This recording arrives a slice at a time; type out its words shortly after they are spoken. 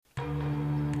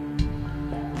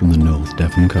From the North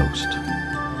Devon coast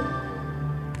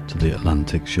to the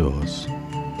Atlantic shores,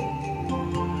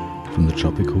 from the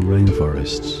tropical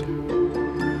rainforests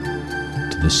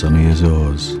to the sunny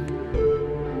Azores,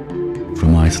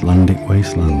 from Icelandic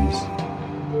wastelands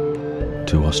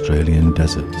to Australian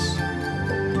deserts.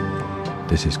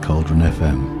 This is Cauldron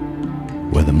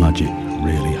FM, where the magic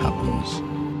really happens.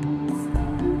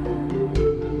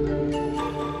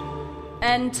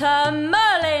 Enter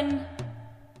Merlin,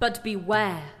 but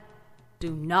beware,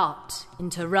 do not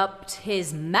interrupt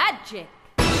his magic.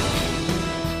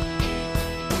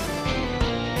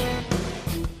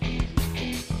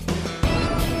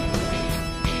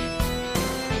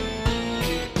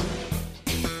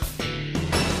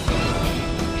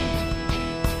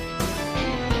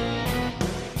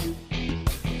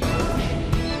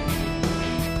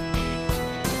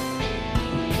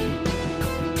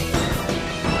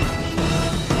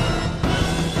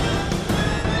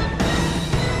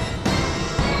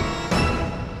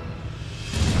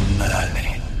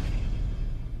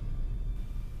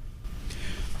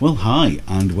 Well, hi,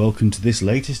 and welcome to this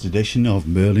latest edition of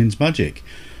Merlin's Magic,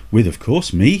 with, of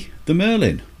course, me, the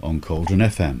Merlin, on Cauldron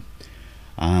FM.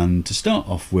 And to start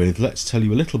off with, let's tell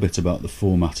you a little bit about the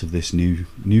format of this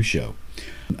new show.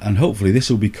 And hopefully this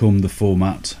will become the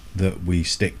format that we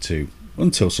stick to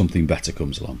until something better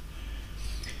comes along.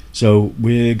 So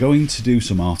we're going to do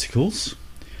some articles,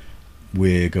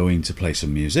 we're going to play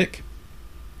some music,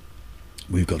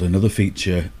 we've got another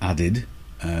feature added,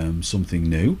 something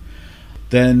new.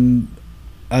 Then,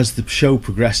 as the show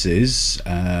progresses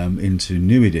into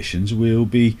new editions, we'll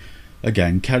be,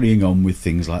 again, carrying on with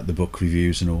things like the book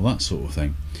reviews and all that sort of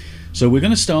thing. So we're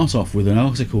going to start off with an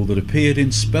article that appeared in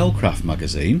Spellcraft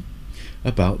magazine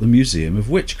about the Museum of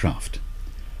Witchcraft.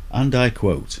 And I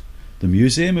quote, "The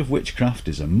Museum of Witchcraft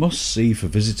is a must-see for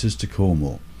visitors to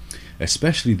Cornwall,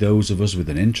 especially those of us with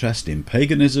an interest in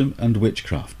paganism and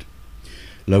witchcraft.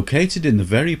 Located in the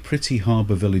very pretty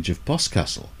harbour village of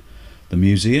Boscastle, the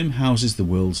museum houses the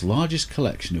world's largest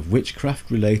collection of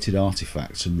witchcraft-related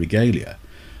artefacts and regalia,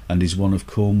 and is one of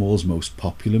Cornwall's most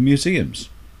popular museums.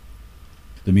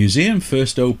 The museum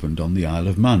first opened on the Isle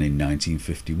of Man in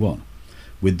 1951,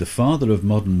 with the father of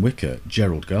modern Wicca,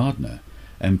 Gerald Gardner,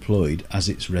 employed as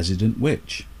its resident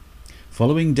witch.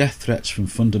 Following death threats from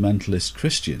fundamentalist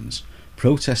Christians,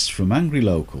 protests from angry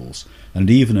locals, and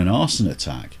even an arson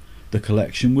attack, the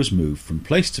collection was moved from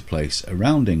place to place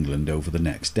around England over the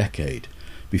next decade,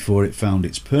 before it found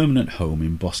its permanent home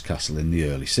in Boscastle in the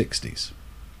early 60s.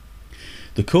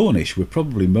 The Cornish were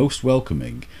probably most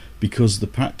welcoming because the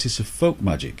practice of folk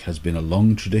magic has been a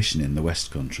long tradition in the West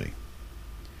Country.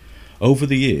 Over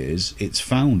the years, its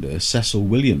founder, Cecil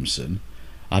Williamson,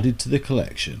 added to the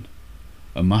collection,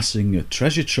 amassing a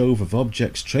treasure trove of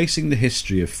objects tracing the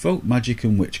history of folk magic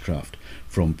and witchcraft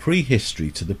from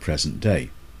prehistory to the present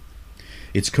day.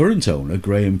 Its current owner,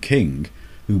 Graham King,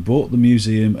 who bought the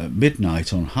museum at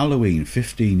midnight on Halloween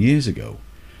 15 years ago,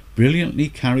 brilliantly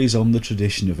carries on the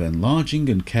tradition of enlarging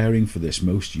and caring for this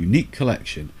most unique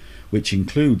collection, which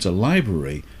includes a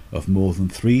library of more than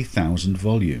 3,000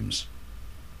 volumes.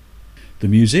 The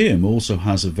museum also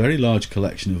has a very large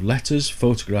collection of letters,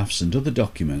 photographs and other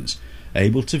documents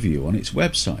able to view on its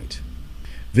website.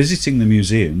 Visiting the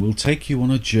museum will take you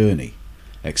on a journey,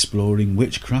 exploring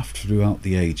witchcraft throughout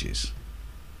the ages.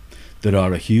 There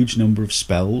are a huge number of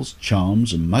spells,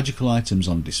 charms and magical items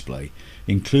on display,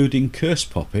 including curse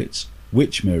poppets,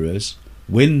 witch mirrors,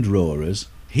 wind roarers,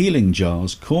 healing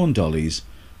jars, corn dollies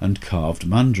and carved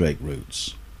mandrake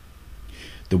roots.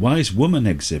 The Wise Woman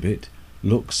exhibit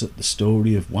looks at the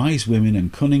story of wise women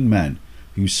and cunning men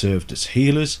who served as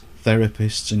healers,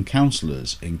 therapists and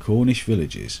counsellors in Cornish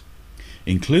villages,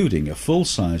 including a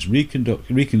full-size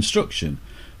reconstruction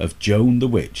of Joan the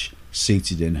Witch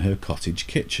seated in her cottage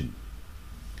kitchen.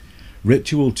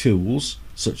 Ritual tools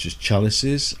such as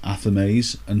chalices,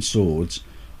 athames and swords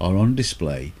are on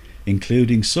display,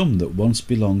 including some that once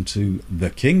belonged to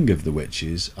the King of the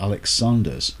Witches, Alex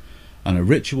Saunders, and a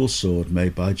ritual sword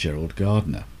made by Gerald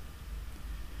Gardner.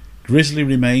 Grisly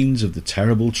remains of the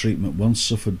terrible treatment once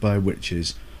suffered by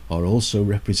witches are also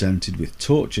represented with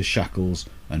torture shackles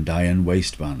and iron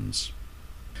waistbands.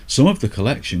 Some of the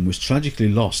collection was tragically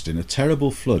lost in a terrible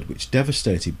flood which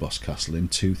devastated Boscastle in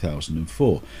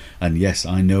 2004, and yes,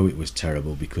 I know it was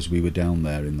terrible because we were down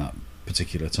there in that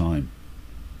particular time.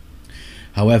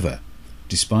 However,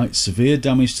 despite severe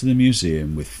damage to the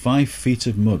museum with 5 feet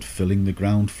of mud filling the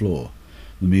ground floor,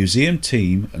 the museum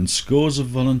team and scores of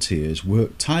volunteers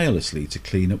worked tirelessly to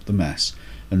clean up the mess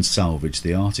and salvage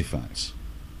the artefacts.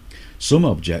 Some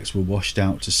objects were washed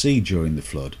out to sea during the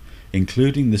flood,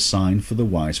 including the sign for the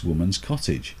Wise Woman's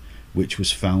cottage, which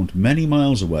was found many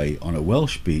miles away on a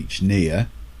Welsh beach near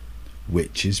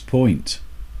Witches Point.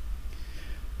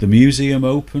 The museum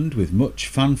opened with much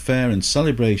fanfare and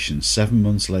celebration 7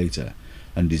 months later,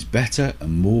 and is better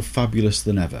and more fabulous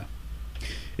than ever.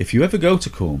 If you ever go to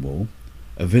Cornwall,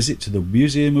 a visit to the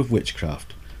Museum of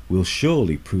Witchcraft will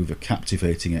surely prove a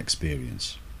captivating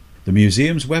experience. The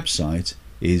museum's website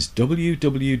is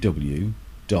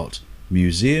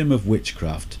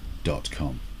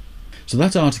www.museumofwitchcraft.com. So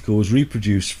that article was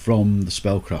reproduced from the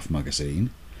Spellcraft magazine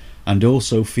and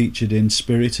also featured in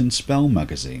Spirit and Spell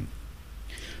magazine.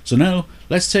 So now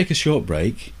let's take a short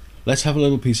break, let's have a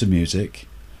little piece of music,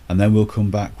 and then we'll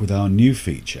come back with our new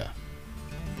feature.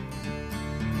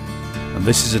 And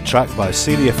this is a track by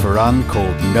Celia Ferran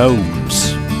called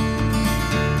Gnomes.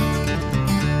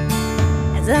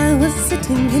 As I was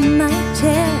sitting in my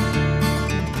chair,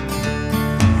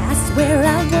 I swear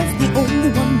I was the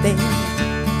only one there,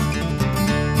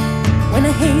 when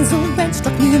a hazel branch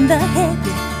struck me in the head,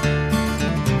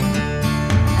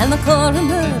 and the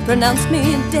coroner pronounced me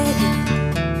dead.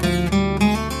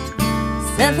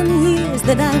 7 years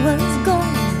that I was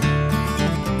gone,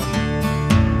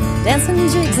 dancing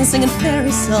jigs and singing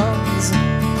fairy songs.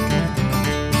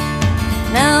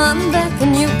 Now I'm back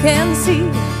and you can see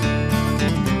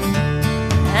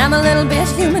I'm a little bit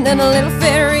human and a little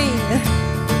fairy.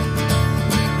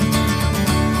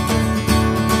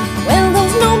 Well,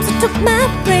 those gnomes that took my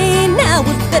brain, I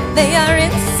would bet they are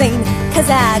insane, 'cause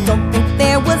I don't think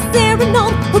there was a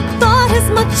gnome who thought as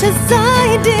much as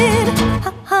I did.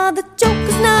 Ha ha, the joke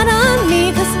is not on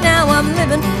me, 'cause now I'm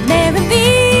living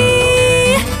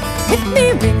merrily. With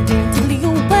me ring ding diddly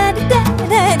oh ba da da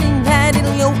da ding da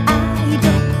diddly oh I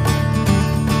don't.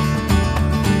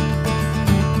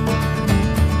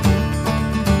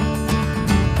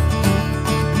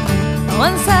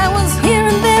 Once I was here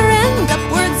and there and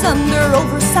upwards, under,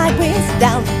 over, sideways,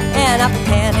 down, and I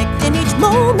panicked in each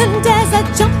moment as I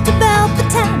jumped about the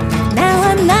town. Now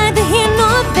I'm neither here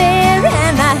nor there,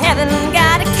 and I haven't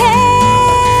got a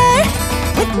care.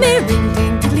 With me ring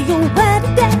ding diddly oh ba da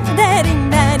da da ding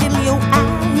da diddly oh I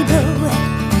do.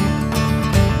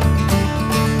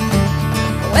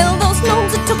 Well, those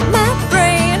gnomes that took my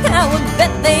brain, I would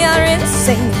bet they are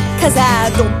insane, 'cause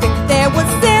I don't think there was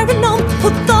a gnome who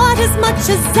thought as much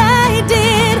as I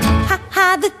did. Ha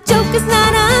ha, the joke is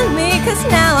not on me, 'cause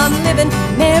now I'm living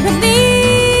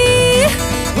merrily.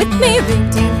 With me ring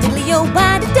ding diddly oh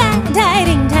ba da da da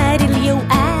ding da diddly oh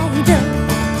I do.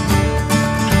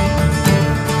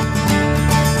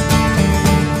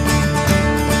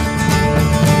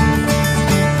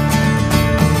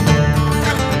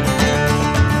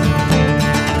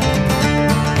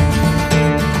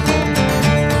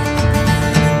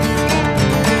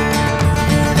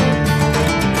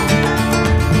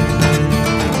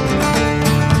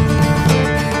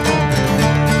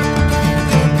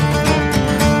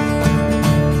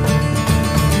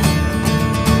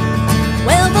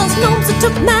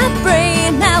 Took my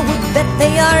brain, I would bet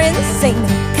they are insane,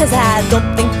 'cause I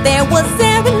don't think there was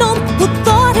a gnome who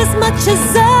thought as much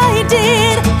as I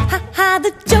did. Ha ha,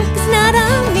 the joke is not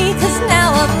on me, 'cause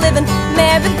now I'm living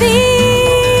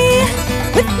merrily.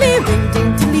 With me ring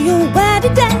ding diddly oh ba da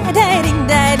da da ding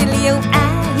da diddly oh I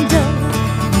do.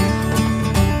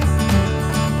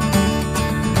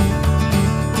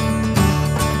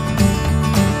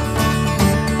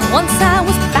 Once I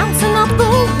was bouncing off the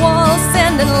wall,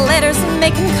 sending letters and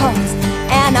making calls,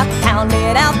 and I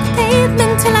pounded out the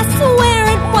pavement till I swear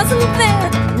it wasn't there.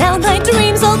 Now my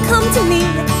dreams all come to me,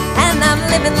 and I'm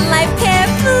living life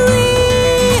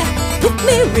carefree. With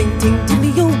me ring ding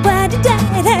diddly oh ba da da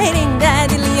da ding da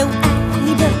diddly oh I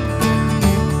do.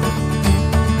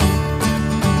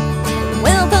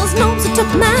 Well, those gnomes who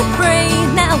took my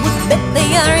brain, I would bet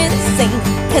they are insane,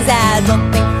 'cause I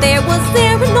don't think there was a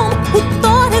gnome who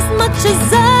thought as much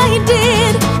as I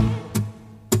did.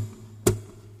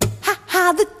 Ha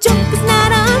ha, the joke is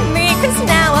not on me, 'cause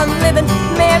now I'm living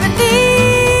merrily.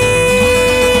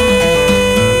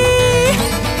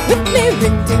 With me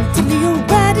ring ding diddly oh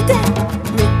ba da da,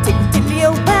 ring ding diddly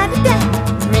oh ba da da,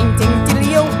 ring ding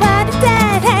diddly oh ba da da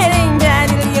da ding da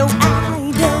diddly oh I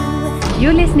do.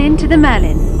 You're listening to The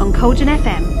Merlin on Cauldron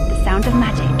FM, the sound of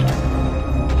magic.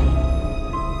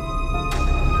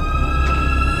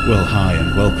 Well, hi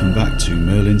and welcome back to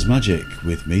Merlin's Magic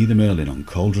with me, the Merlin, on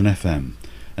Cauldron FM.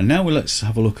 And now let's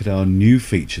have a look at our new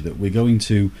feature that we're going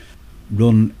to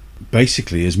run.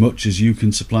 Basically, as much as you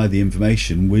can supply the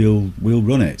information, we'll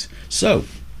run it. So,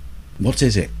 what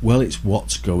is it? Well, it's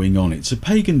what's going on. It's a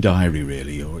pagan diary,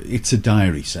 really, or it's a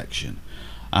diary section.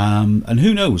 And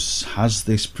who knows, as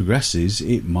this progresses,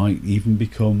 it might even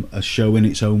become a show in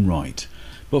its own right.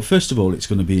 But first of all, it's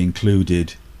going to be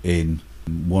included in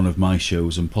one of my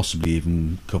shows and possibly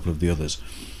even a couple of the others.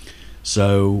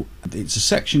 So it's a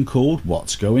section called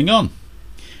What's Going On,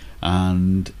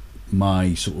 and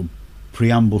my sort of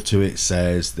preamble to it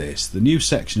says this: the new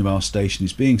section of our station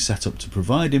is being set up to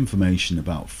provide information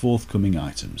about forthcoming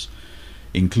items,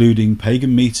 including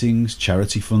pagan meetings,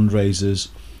 charity fundraisers,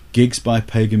 gigs by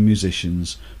pagan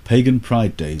musicians, pagan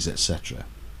pride days, etc.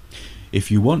 If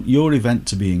you want your event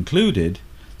to be included,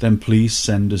 then please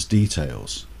send us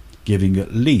details, giving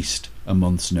at least a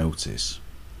month's notice.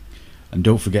 And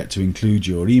don't forget to include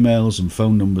your emails and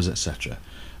phone numbers, etc.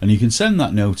 And you can send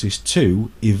that notice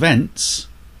to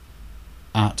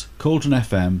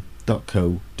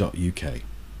events@cauldronfm.co.uk.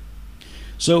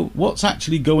 So what's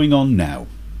actually going on now?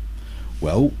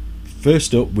 Well,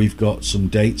 first up, we've got some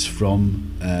dates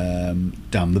from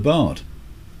Dan the Bard.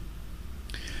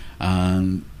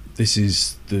 And this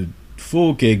is the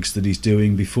 4 gigs that he's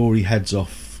doing before he heads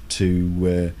off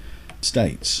to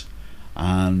States.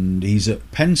 And he's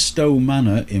at Penstowe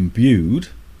Manor in Bude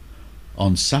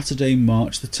on Saturday,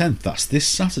 March the 10th. That's this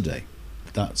Saturday.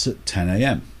 That's at 10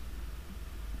 a.m.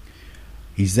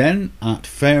 He's then at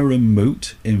Fareham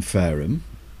Moot in Fareham,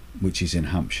 which is in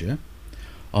Hampshire,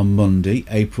 on Monday,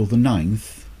 April the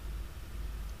 9th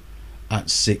at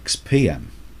 6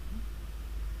 p.m.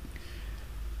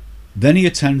 Then he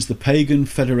attends the Pagan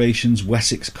Federation's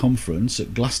Wessex Conference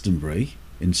at Glastonbury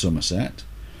in Somerset,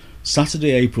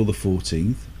 Saturday, April the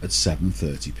 14th at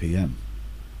 7:30 p.m.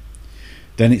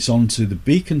 Then it's on to the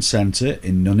Beacon Centre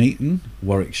in Nuneaton,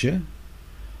 Warwickshire,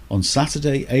 on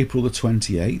Saturday, April the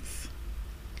 28th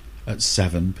at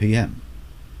 7 p.m.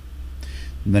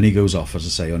 And then he goes off, as I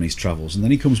say, on his travels, and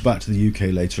then he comes back to the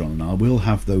UK later on, and I will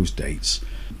have those dates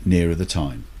nearer the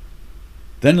time.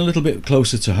 Then a little bit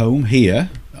closer to home,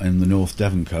 here in the North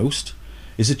Devon coast,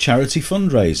 is a charity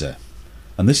fundraiser,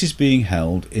 and this is being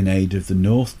held in aid of the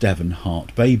North Devon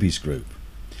Heart Babies Group,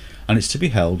 and it's to be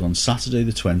held on Saturday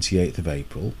the 28th of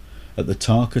April at the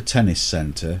Tarka Tennis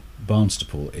Centre,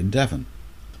 Barnstaple in Devon.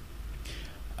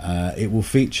 It will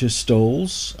feature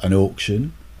stalls, an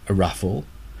auction, a raffle,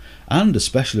 and a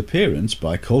special appearance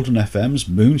by Cauldron FM's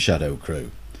Moonshadow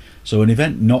crew. So an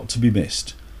event not to be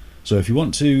missed. So if you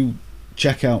want to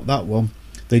check out that one,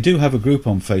 they do have a group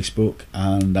on Facebook,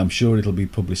 and I'm sure it'll be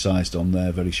publicised on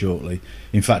there very shortly.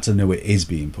 In fact, I know it is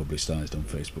being publicised on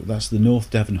Facebook. That's the North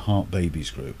Devon Heart Babies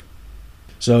group.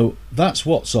 So that's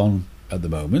what's on at the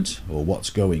moment, or what's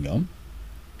going on.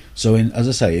 So as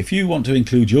I say, if you want to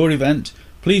include your event,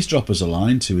 please drop us a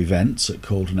line to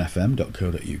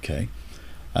events@cauldronfm.co.uk.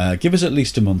 Give us at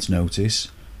least a month's notice.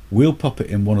 We'll pop it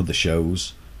in one of the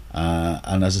shows,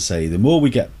 and as I say, the more we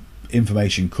get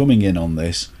information coming in on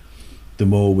this, the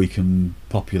more we can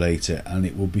populate it, and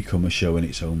it will become a show in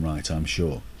its own right, I'm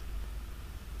sure.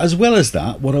 As well as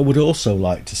that, what I would also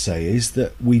like to say is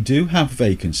that we do have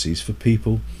vacancies for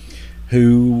people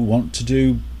who want to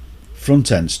do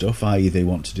front-end stuff, i.e. they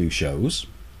want to do shows.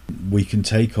 We can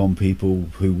take on people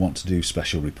who want to do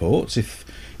special reports.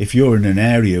 If you're in an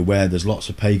area where there's lots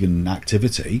of pagan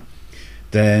activity,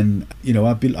 then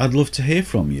I'd love to hear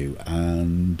from you,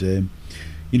 and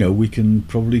we can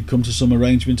probably come to some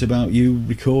arrangement about you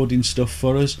recording stuff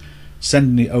for us,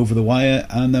 sending it over the wire,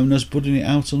 and then us putting it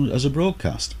out as a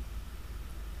broadcast.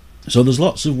 So there's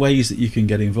lots of ways that you can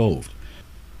get involved.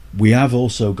 We have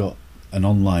also got an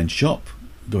online shop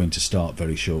going to start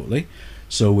very shortly,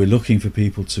 so we're looking for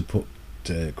people to put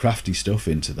crafty stuff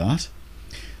into that.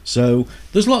 So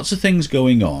there's lots of things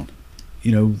going on.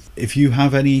 If you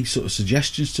have any sort of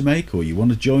suggestions to make, or you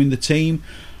want to join the team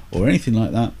or anything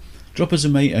like that, drop us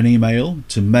an email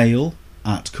to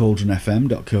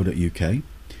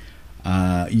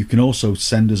mail@cauldronfm.co.uk. You can also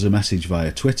send us a message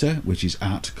via Twitter, which is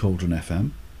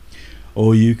 @cauldronfm,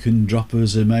 or you can drop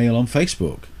us a mail on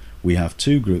Facebook. We have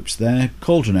 2 groups there,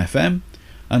 Cauldron FM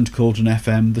and Cauldron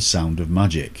FM The Sound of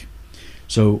Magic.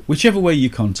 So whichever way you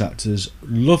contact us,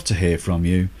 love to hear from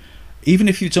you, even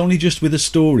if it's only just with a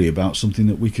story about something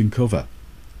that we can cover.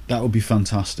 That would be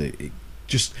fantastic.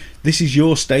 This is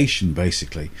your station,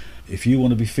 basically. If you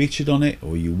want to be featured on it,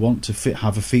 or you want to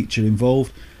have a feature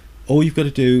involved, all you've got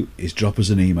to do is drop us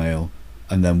an email,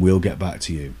 and then we'll get back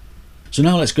to you. So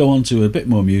now let's go on to a bit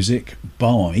more music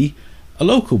by a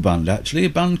local band, actually, a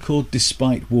band called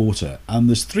Despite Water, and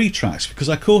there's 3 tracks, because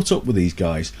I caught up with these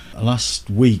guys last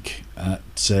week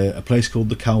at a place called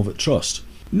the Calvert Trust.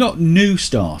 Not new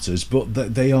starters, but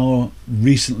they are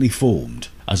recently formed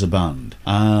as a band.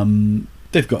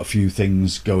 They've got a few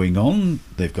things going on.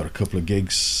 They've got a couple of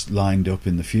gigs lined up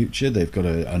in the future. They've got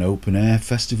an open air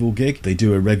festival gig. They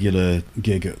do a regular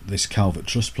gig at this Calvert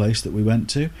Trust place that we went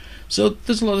to. So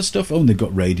there's a lot of stuff. Oh, and they've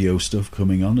got radio stuff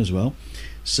coming on as well.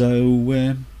 So,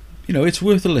 it's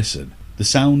worth a listen. The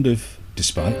sound of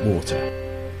Despite Water.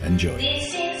 Enjoy.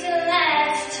 This is the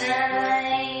last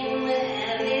time we'll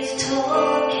have this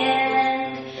talk,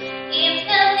 and if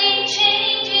nothing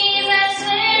changes, I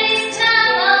swear this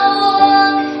time I'll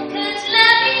walk, 'cause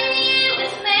loving you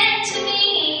is meant to be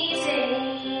easy.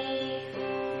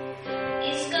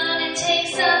 It's gonna take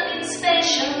something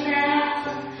special now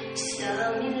to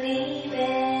stop me leaving.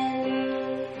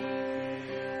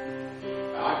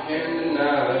 I can't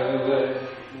deny that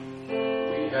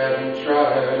we haven't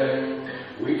tried it.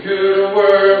 We could have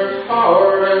worked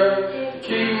harder to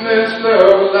keep this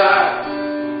love alive.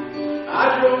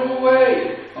 I drove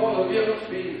away all of your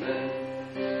feelings.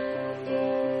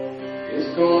 It's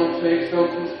gonna take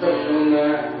something special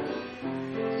now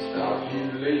to stop you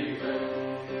leaving.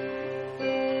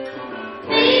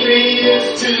 Maybe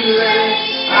it's too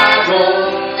late, I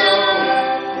don't know.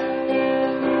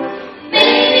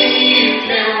 Maybe you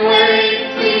can wait,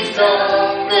 please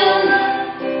don't go.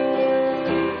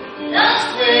 Lost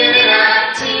within our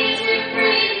tears, we're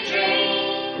free to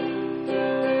dream.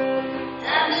 I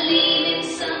believe in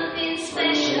something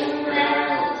special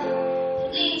now.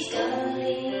 Please don't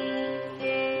leave.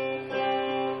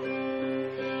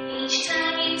 Each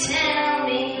time you tell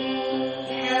me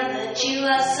how much you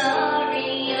are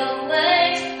sorry, your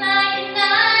words like a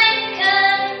knife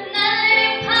cut another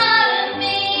part of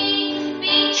me.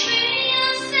 Be true to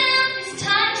yourself, it's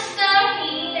time to start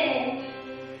healing.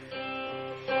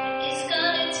 It's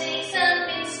gonna take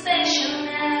something special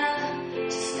now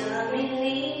to stop me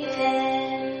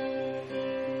leaving.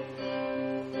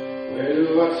 Where do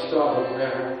I start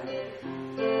now?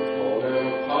 We're falling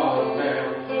apart now.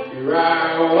 You're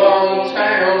out on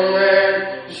town, man.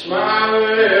 You smile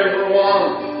at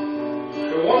everyone.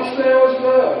 But once there was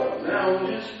love, now I'm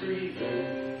just grieving.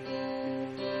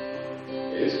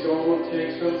 It's gonna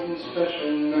take something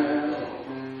special now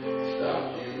to stop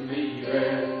you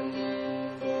leaving.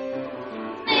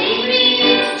 Maybe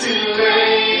it's too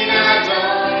late, I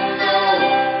don't know.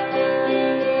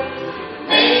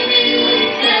 Maybe we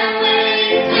can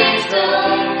wait, please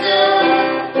don't go.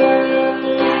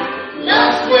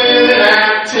 Lost within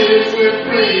our tears, we're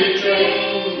free to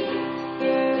dream.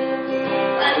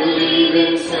 I believe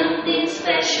in something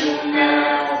special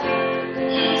now,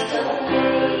 please don't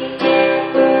wait.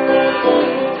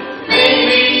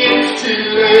 Maybe it's too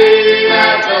late, I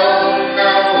don't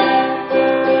know.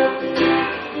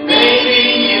 Maybe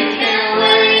you can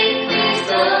wait, please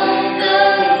don't go.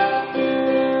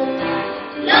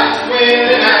 Lost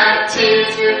within our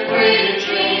tears, we're free to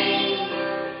dream.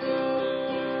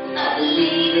 I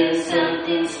believe in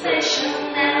something special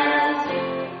now,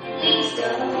 please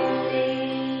don't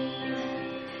leave.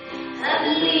 I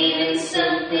believe in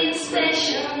something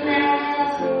special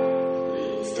now,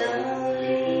 please don't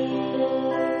leave.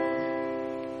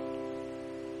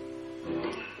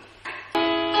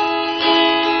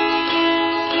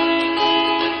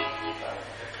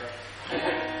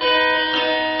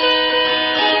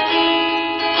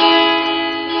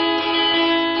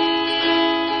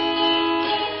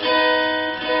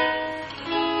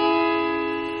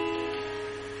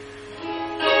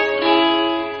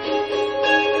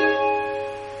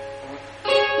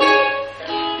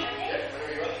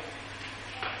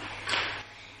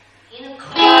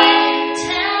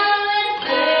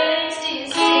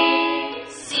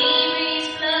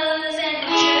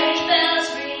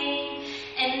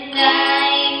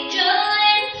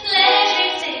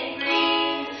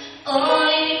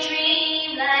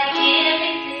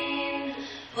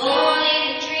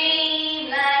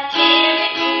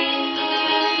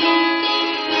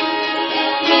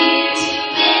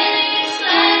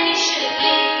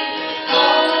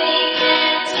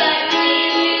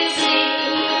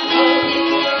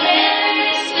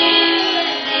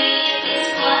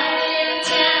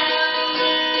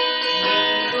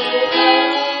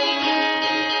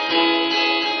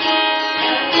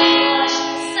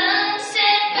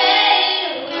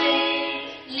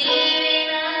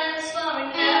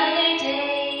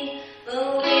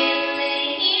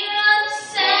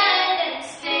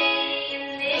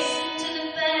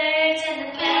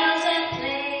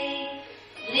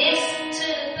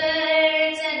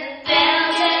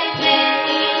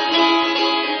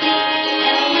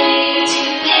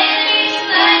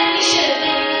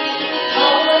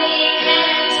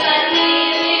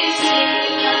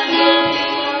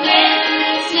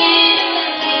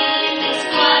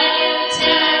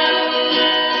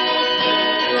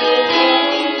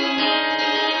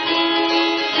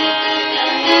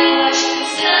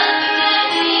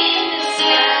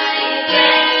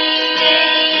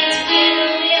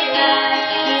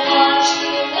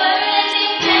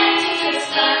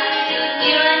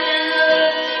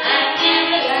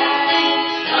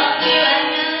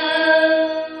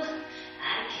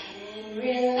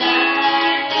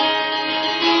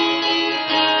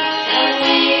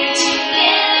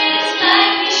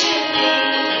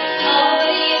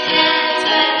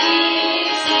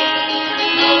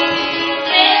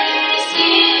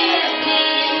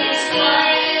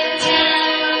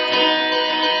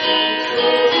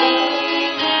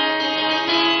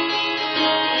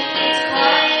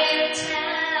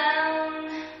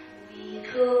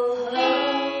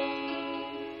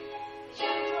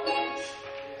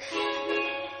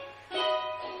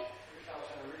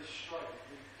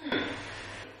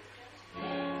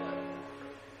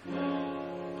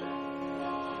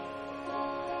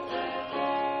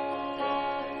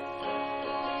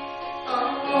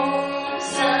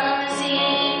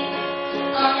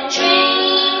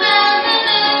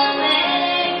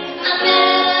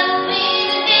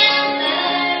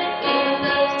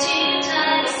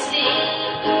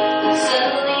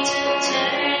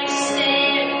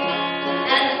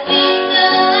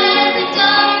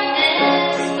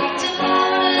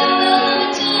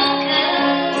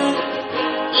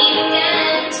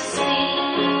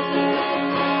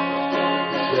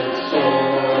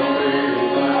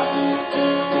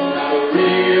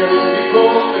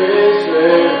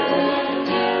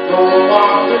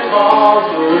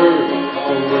 God's word,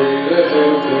 always to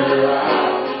help their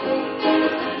eyes.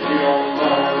 You don't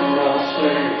mind my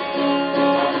saying, I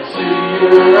can see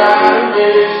your eyes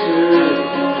faces,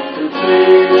 the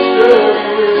taste of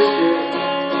whiskey,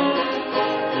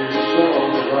 your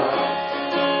song's right.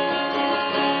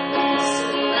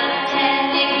 So I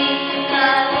had maybe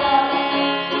got walk,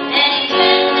 and he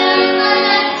turned down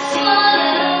my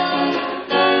swallow.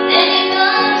 Then he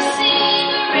got a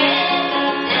cigarette,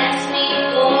 asked me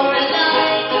for a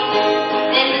light.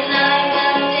 Then the night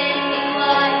got deadly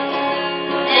quiet,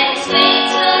 and his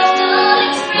face lost all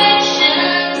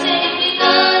expression. Said if you're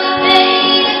gonna play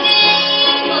the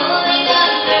game, boy, you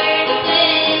gotta learn to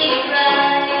play it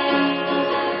right.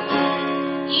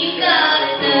 You gotta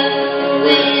know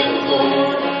when to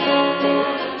hold,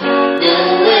 know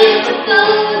when to go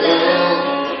down,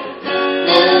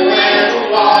 know when to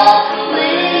walk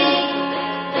away,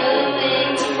 know when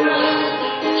to run.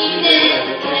 You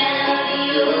never count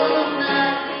your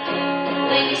money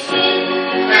when you're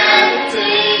sitting at the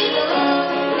table.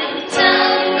 When the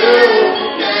time goes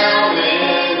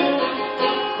counting,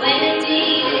 when the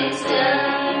deed is done.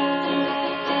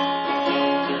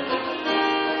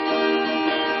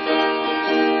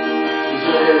 Is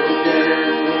everything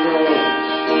we know?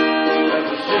 That's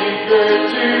the secret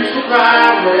to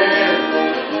surviving.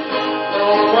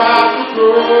 Don't watch it go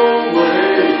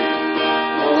away.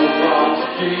 Don't watch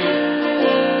it keep.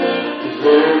 Is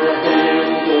Abraham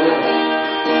good?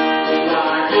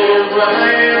 Like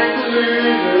Abraham the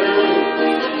loser.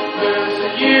 There's a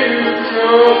you can go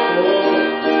for.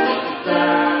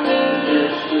 Die in your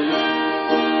sleep.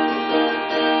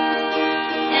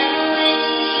 And when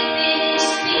you finish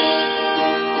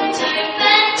speaking, turn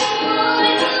back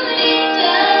towards the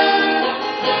window,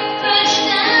 brush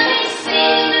down his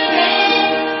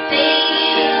cigarette,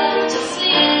 fade off to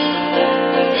sleep.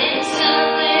 Then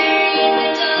somewhere in the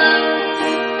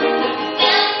darkness,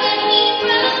 got the heat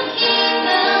from him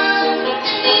on,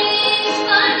 and in his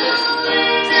final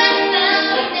words I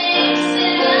found an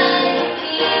exit I could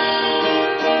keep.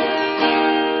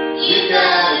 You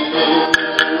gotta know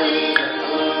when to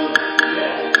hold,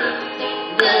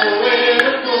 know when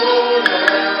to go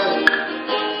down,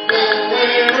 know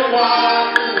when to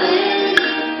walk away,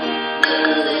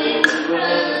 know when to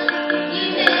run. You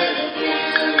never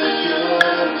count your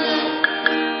money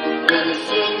when you're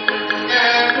sitting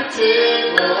at the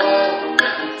table.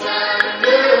 Time to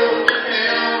go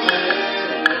counting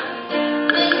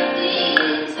when the deed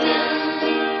is done.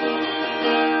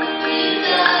 You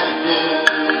gotta know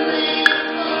when to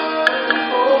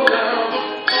hold,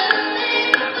 know when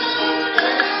to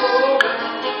go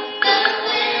down, know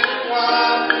when to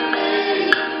walk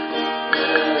away,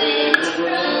 know when to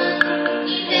run.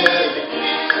 You never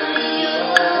count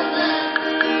your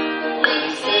money when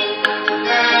you're sitting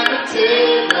at the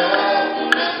table.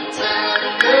 Time to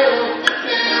go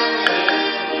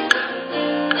counting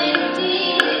when the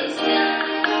deed is done.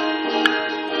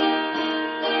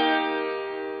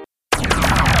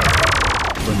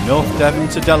 From North Devon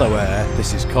to Delaware,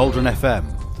 this is Cauldron FM,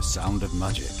 the sound of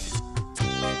magic.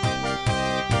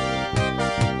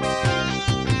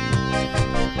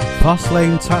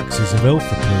 Fastlane Taxis of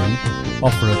Ilfracombe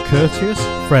offer a courteous,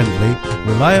 friendly,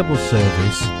 reliable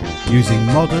service using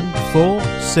modern 4,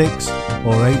 6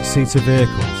 or 8-seater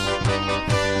vehicles.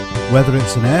 Whether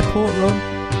it's an airport run,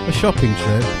 a shopping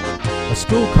trip, a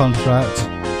school contract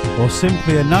or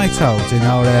simply a night out in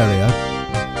our area,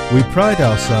 we pride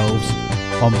ourselves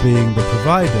on being the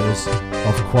providers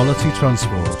of quality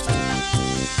transport.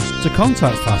 To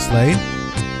contact Fastlane,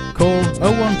 call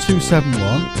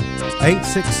 01271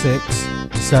 866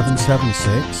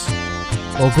 776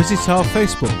 or visit our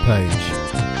Facebook page.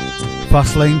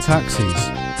 Fastlane Taxis,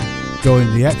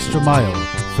 going the extra mile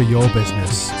for your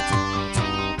business.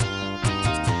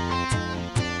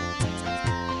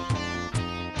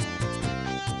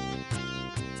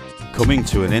 Coming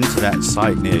to an internet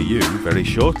site near you very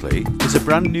shortly is a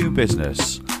brand new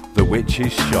business, The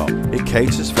Witch's Shop. It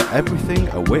caters for everything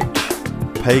a witch,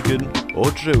 pagan or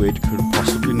druid could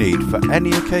possibly need for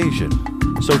any occasion.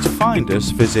 So to find us,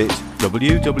 visit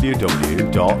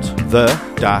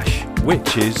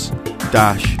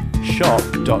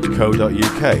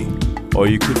www.the-witches-shop.co.uk, or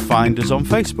you could find us on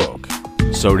Facebook.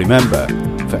 So remember,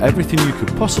 for everything you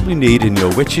could possibly need in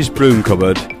your witch's broom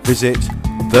cupboard, visit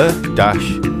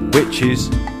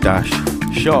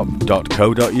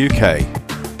the-witches-shop.co.uk.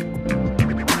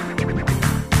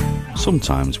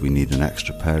 Sometimes we need an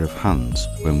extra pair of hands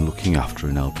when looking after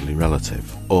an elderly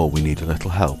relative, or we need a little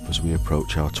help as we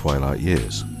approach our twilight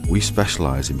years. We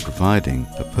specialise in providing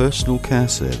a personal care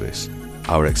service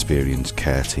Our experienced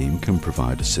care team can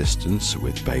provide assistance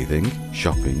with bathing,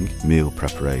 shopping, meal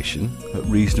preparation at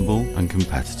reasonable and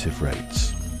competitive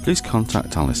rates. Please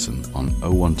contact Alison on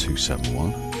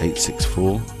 01271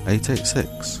 864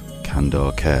 886.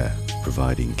 Candor Care,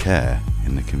 providing care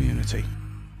in the community.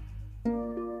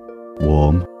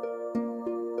 Warm,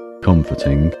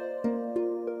 comforting,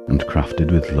 and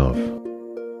crafted with love.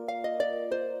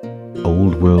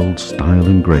 Old world style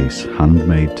and grace,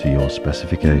 handmade to your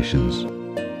specifications.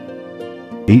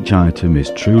 Each item is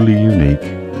truly unique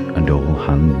and all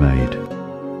handmade.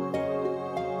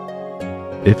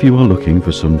 If you are looking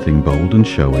for something bold and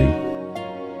showy,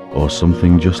 or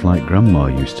something just like Grandma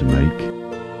used to make,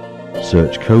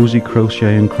 search Cozy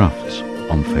Crochet and Crafts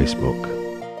on Facebook.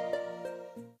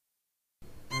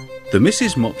 The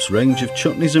Mrs. Mops range of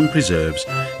chutneys and preserves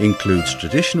includes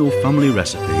traditional family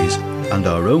recipes and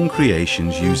our own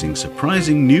creations using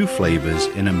surprising new flavours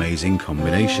in amazing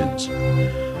combinations.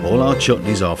 All our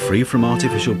chutneys are free from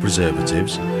artificial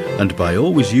preservatives, and by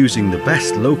always using the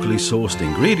best locally sourced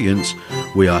ingredients,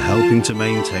 we are helping to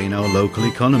maintain our local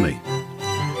economy.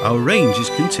 Our range is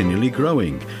continually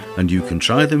growing, and you can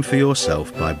try them for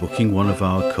yourself by booking one of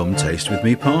our Come Taste With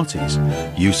Me parties.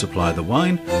 You supply the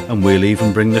wine, and we'll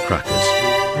even bring the crackers.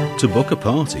 To book a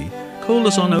party, call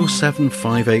us on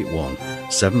 07581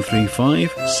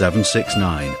 735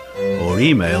 769 or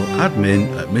email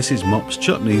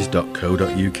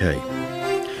admin@mrsmopschutneys.co.uk.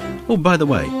 Oh, by the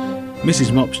way,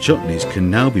 Mrs. Mops chutneys can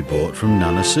now be bought from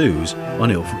Nana Sue's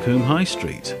on Ilfracombe High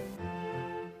Street.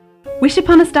 Wish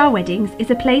Upon a Star Weddings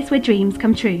is a place where dreams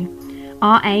come true.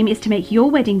 Our aim is to make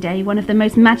your wedding day one of the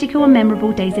most magical and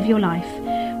memorable days of your life.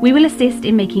 We will assist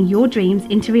in making your dreams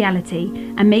into reality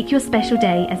and make your special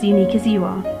day as unique as you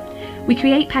are. We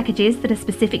create packages that are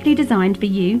specifically designed for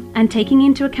you, and taking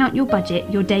into account your budget,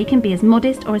 your day can be as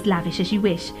modest or as lavish as you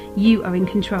wish. You are in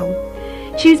control.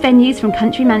 Choose venues from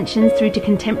country mansions through to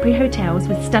contemporary hotels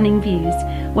with stunning views.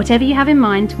 Whatever you have in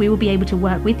mind, we will be able to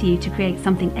work with you to create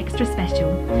something extra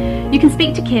special. You can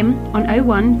speak to Kim on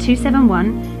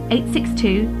 01271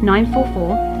 862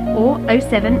 944 or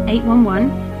 07811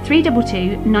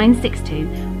 322 962,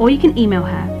 or you can email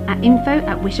her at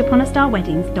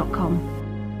info@wishuponastarweddings.com.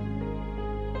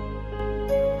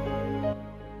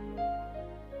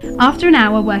 After an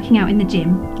hour working out in the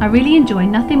gym, I really enjoy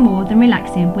nothing more than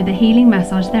relaxing with a healing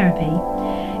massage therapy.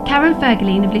 Karen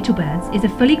Fergeline of Little Birds is a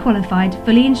fully qualified,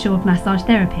 fully insured massage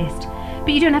therapist,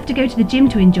 but you don't have to go to the gym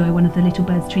to enjoy one of the Little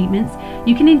Birds treatments.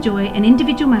 You can enjoy an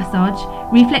individual massage,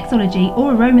 reflexology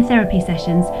or aromatherapy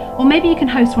sessions, or maybe you can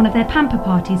host one of their pamper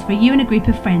parties for you and a group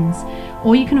of friends,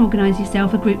 or you can organise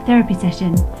yourself a group therapy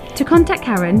session. To contact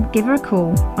Karen, give her a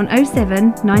call on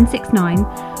 07969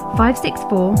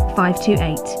 564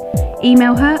 528.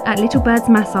 Email her at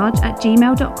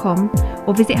littlebirdsmassage@gmail.com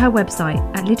or visit her website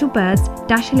at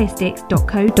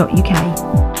littlebirds-holistics.co.uk.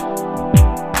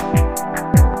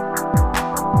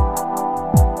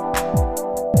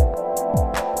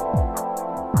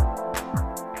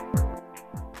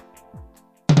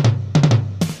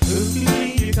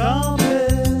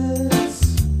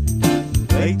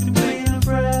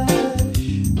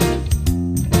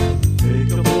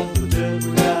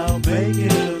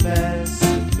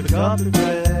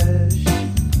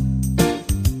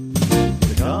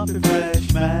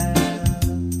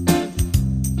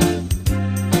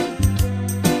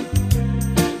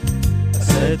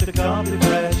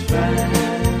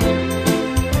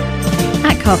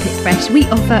 Carpet Fresh, we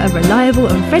offer a reliable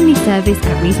and friendly service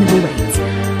at reasonable rates.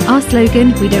 Our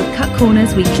slogan, "We don't cut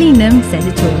corners, we clean them," says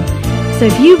it all. So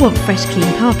if you want fresh,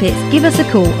 clean carpets, give us a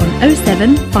call on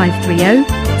 07530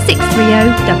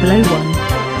 630 001.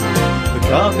 The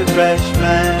Carpet Fresh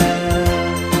Man.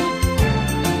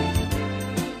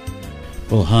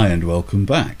 Well, hi and welcome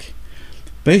back.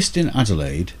 Based in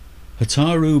Adelaide,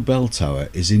 Hataru Belltower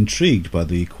is intrigued by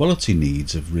the equality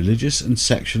needs of religious and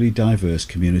sexually diverse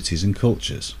communities and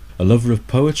cultures. A lover of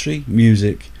poetry,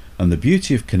 music, and the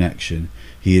beauty of connection,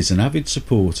 he is an avid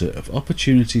supporter of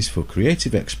opportunities for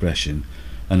creative expression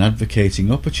and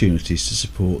advocating opportunities to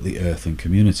support the earthen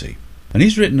community. And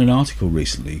he's written an article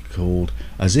recently called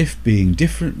 "As If Being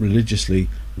Different Religiously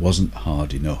Wasn't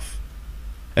Hard Enough."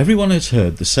 Everyone has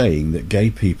heard the saying that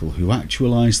gay people who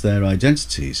actualise their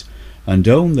identities and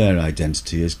own their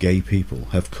identity as gay people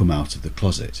have come out of the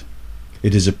closet.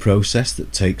 It is a process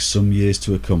that takes some years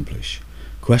to accomplish,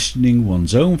 questioning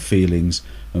one's own feelings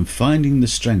and finding the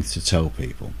strength to tell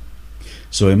people.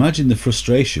 So imagine the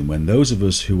frustration when those of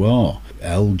us who are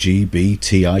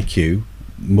LGBTIQ,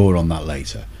 more on that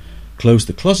later, close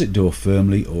the closet door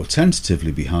firmly or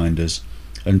tentatively behind us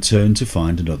and turn to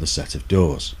find another set of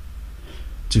doors.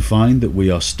 to find that we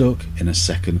are stuck in a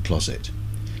second closet,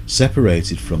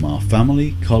 separated from our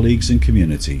family, colleagues and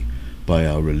community by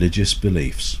our religious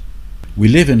beliefs. We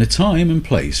live in a time and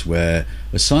place where,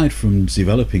 aside from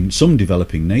some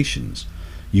developing nations,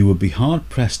 you would be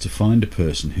hard-pressed to find a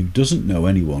person who doesn't know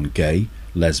anyone gay,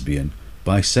 lesbian,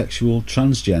 bisexual,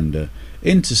 transgender,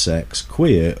 intersex,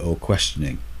 queer or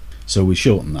questioning, so we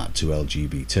shorten that to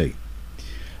LGBT.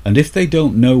 And if they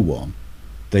don't know one,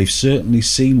 they've certainly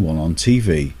seen one on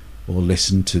TV or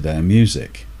listened to their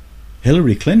music.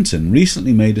 Hillary Clinton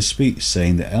recently made a speech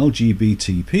saying that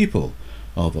LGBT people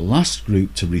are the last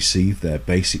group to receive their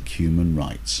basic human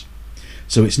rights.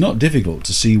 So it's not difficult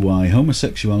to see why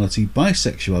homosexuality,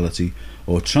 bisexuality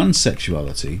or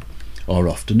transsexuality are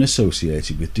often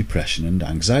associated with depression and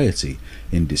anxiety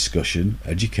in discussion,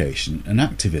 education and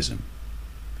activism.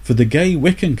 For the gay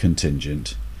Wiccan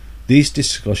contingent, these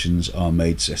discussions are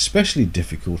made especially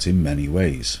difficult in many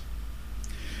ways.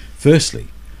 Firstly,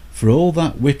 for all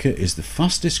that Wicca is the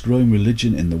fastest growing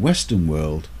religion in the Western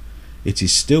world, it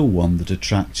is still one that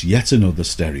attracts yet another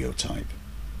stereotype,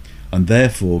 and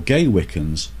therefore gay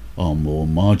Wiccans are more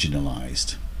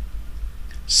marginalised.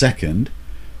 Second,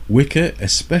 Wicca,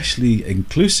 especially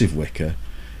inclusive Wicca,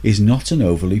 is not an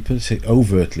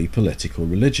overtly political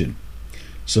religion,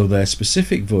 so their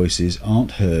specific voices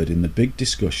aren't heard in the big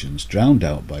discussions drowned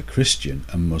out by Christian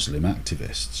and Muslim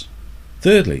activists.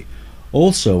 Thirdly,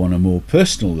 also on a more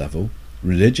personal level,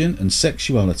 religion and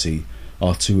sexuality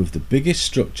are two of the biggest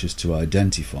structures to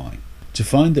identify. To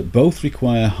find that both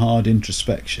require hard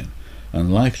introspection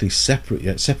and likely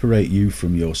separate you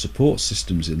from your support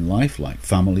systems in life like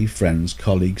family, friends,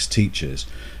 colleagues, teachers,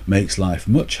 makes life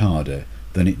much harder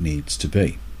than it needs to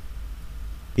be.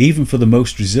 Even for the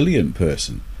most resilient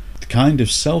person, the kind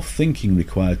of self-thinking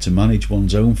required to manage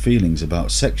one's own feelings about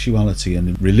sexuality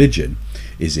and religion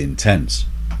is intense.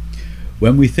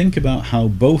 When we think about how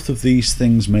both of these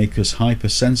things make us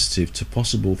hypersensitive to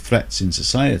possible threats in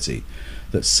society,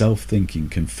 that self-thinking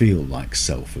can feel like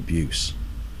self-abuse.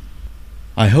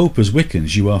 I hope as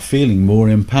Wiccans you are feeling more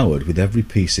empowered with every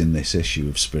piece in this issue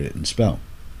of Spirit and Spell.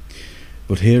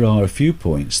 But here are a few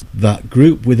points that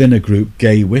group within a group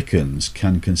gay Wiccans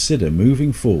can consider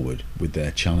moving forward with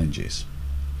their challenges.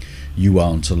 You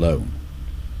aren't alone.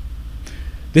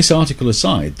 This article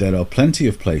aside, there are plenty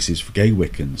of places for gay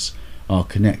Wiccans are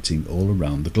connecting all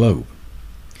around the globe.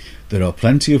 There are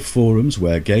plenty of forums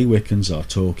where gay Wiccans are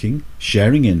talking,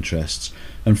 sharing interests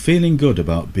and feeling good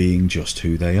about being just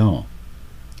who they are.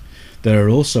 There are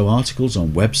also articles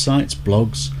on websites,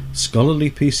 blogs, scholarly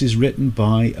pieces written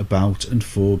by, about and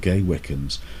for gay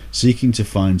Wiccans seeking to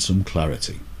find some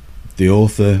clarity. The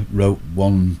author wrote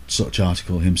one such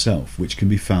article himself, which can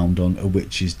be found on A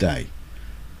Witch's Day.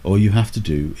 All you have to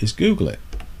do is Google it.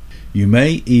 You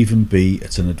may even be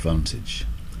at an advantage.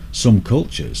 Some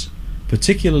cultures,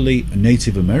 particularly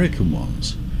Native American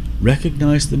ones,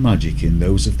 recognise the magic in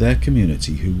those of their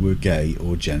community who were gay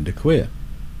or genderqueer.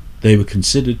 They were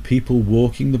considered people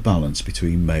walking the balance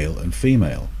between male and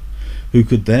female, who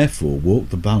could therefore walk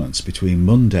the balance between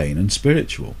mundane and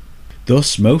spiritual.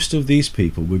 Thus most of these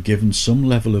people were given some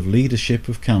level of leadership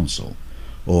of council,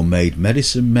 or made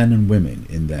medicine men and women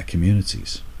in their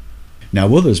communities.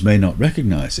 Now others may not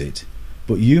recognise it,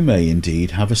 but you may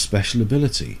indeed have a special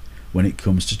ability when it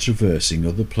comes to traversing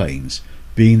other planes,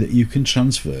 being that you can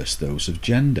transverse those of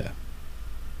gender.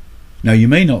 Now you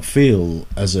may not feel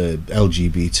as a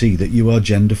LGBT that you are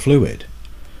gender fluid,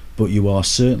 but you are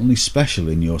certainly special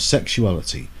in your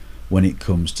sexuality when it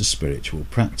comes to spiritual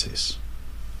practice.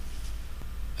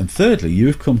 And thirdly, you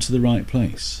have come to the right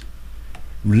place.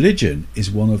 Religion is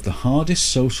one of the hardest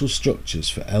social structures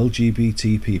for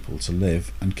LGBT people to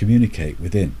live and communicate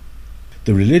within.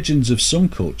 The religions of some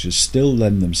cultures still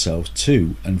lend themselves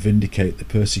to and vindicate the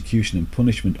persecution and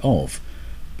punishment of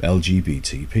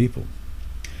LGBT people.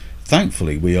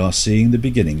 Thankfully, we are seeing the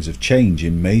beginnings of change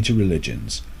in major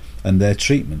religions, and their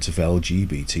treatment of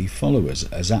LGBT followers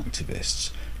as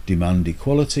activists demand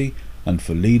equality and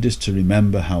for leaders to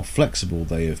remember how flexible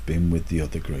they have been with the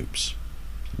other groups.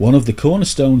 One of the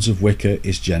cornerstones of Wicca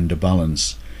is gender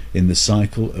balance in the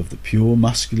cycle of the pure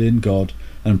masculine god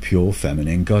and pure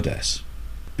feminine goddess.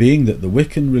 Being that the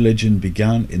Wiccan religion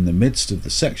began in the midst of the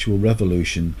sexual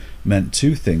revolution meant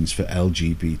two things for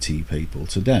LGBT people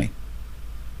today.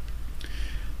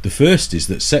 The first is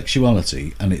that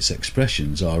sexuality and its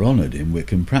expressions are honoured in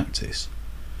Wiccan practice,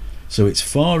 so it's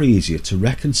far easier to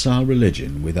reconcile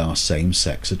religion with our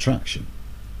same-sex attraction.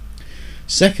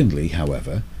 Secondly,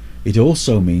 however, it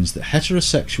also means that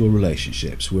heterosexual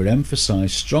relationships were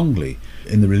emphasised strongly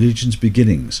in the religion's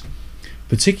beginnings,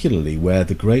 particularly where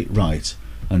the Great Rite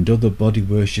and other body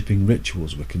worshipping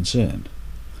rituals were concerned.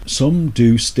 Some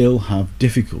do still have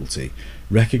difficulty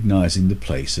recognising the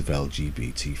place of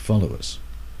LGBT followers.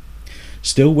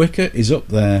 Still, Wicca is up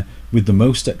there with the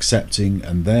most accepting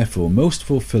and therefore most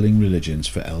fulfilling religions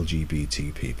for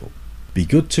LGBT people. Be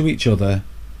good to each other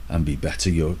and be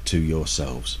better to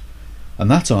yourselves.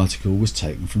 And that article was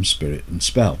taken from Spirit and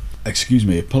Spell. Excuse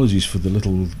me, apologies for the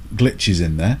little glitches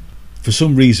in there. For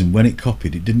some reason, when it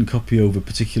copied, it didn't copy over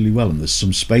particularly well, and there's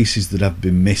some spaces that have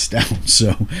been missed out,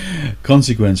 so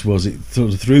consequence was it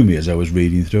sort of threw me as I was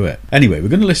reading through it. Anyway, we're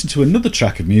going to listen to another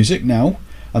track of music now,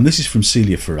 and this is from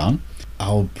Celia Ferran.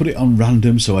 I'll put it on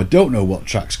random so I don't know what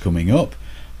track's coming up,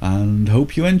 and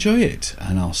hope you enjoy it,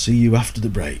 and I'll see you after the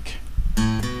break.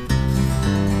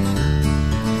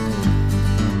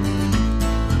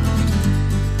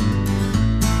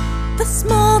 The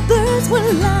small birds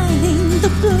were lining the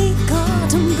bleak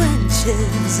autumn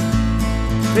branches,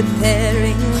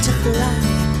 preparing to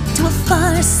fly to a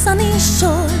far sunny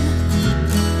shore,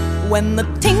 when the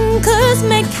tinkers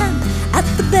made camp at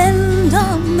the bend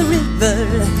on the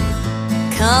river,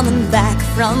 coming back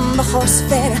from the horse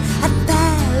fair at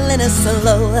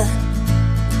Ballinasloe.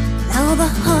 Now the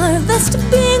harvest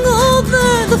being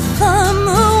over, the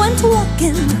farmer went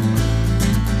walking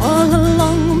all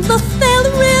along the fell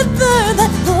river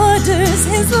that borders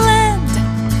his land,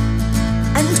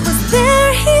 and 'twas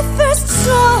there he first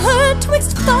saw her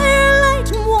twixt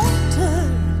firelight and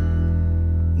water,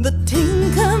 the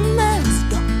tinker man's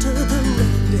daughter, the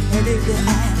red-headed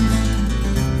Anne.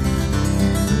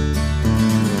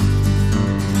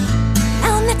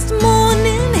 Now next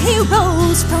morning he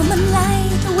rose from the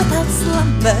night without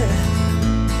slumber.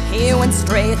 He went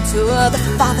straight to the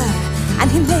father and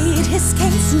he made his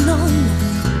case known,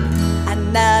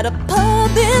 and at a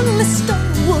pub in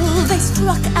Listowel they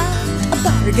struck out a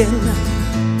bargain,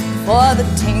 for the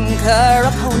tinker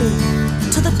a pony,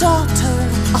 to the daughter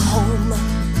a home,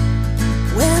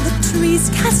 where the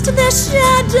trees cast their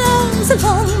shadows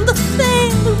along the fair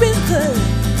river.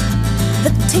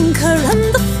 The tinker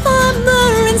and the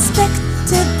farmer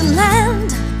inspected the land,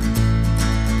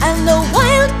 and a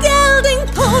wild gelding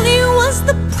pony was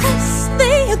the price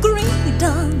they agreed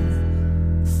on,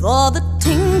 for the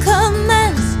tinker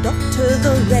man's daughter,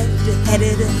 the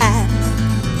red-headed Anne.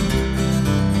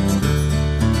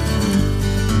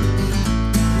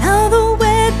 Now the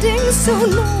wedding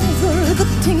soon over, the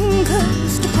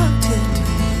tinkers departed.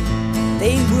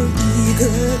 They were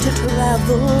eager to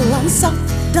travel on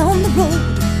soft down the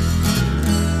road,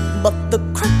 but the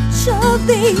crunch of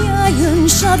the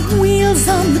iron-shod wheels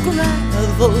on the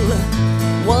gravel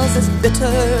was as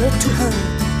bitter to her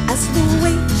as the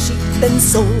way she'd been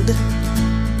sold.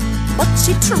 But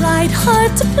she tried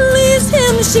hard to please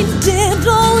him, she did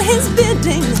all his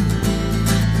bidding.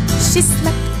 She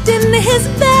slept in his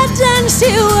bed and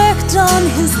she worked on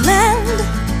his land,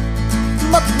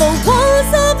 but the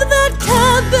walls of that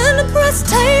cabin pressed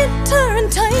tighter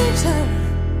and tighter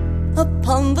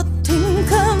upon the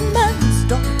tinker man's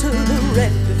daughter, the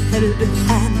red-headed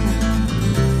Anne.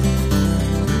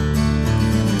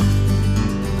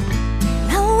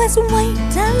 As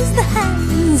white as the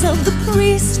hands of the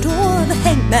priest or the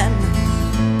hangman,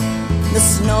 the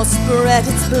snow spread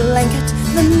its blanket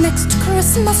the next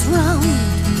Christmas round,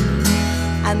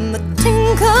 and the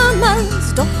tinker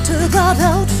man's daughter got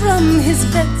out from his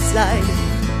bedside,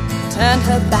 turned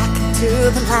her back to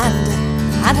the land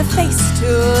and her face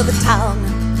to the town,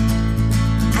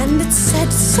 and it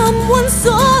said someone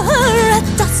saw her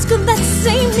at dusk of that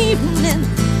same evening.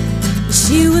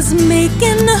 She was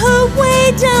making her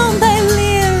way down by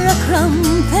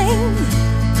Leracrumping,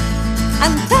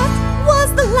 and that was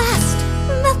the last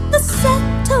that the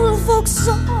settled folks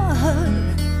saw her,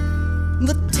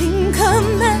 the tinker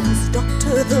man's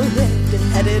daughter, the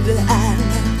red-headed Anne.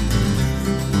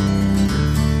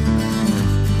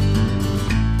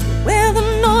 Where the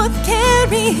North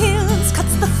Kerry Hills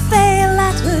cuts the Fale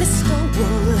at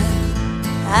Listowel,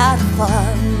 at a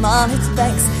farm on its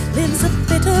banks lives a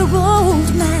bitter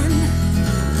old man,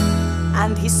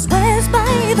 and he swears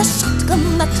by the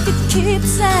shotgun that he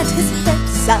keeps at his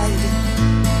bedside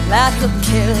that he'll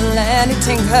kill any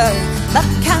tinker that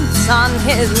camps on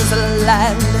his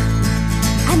land.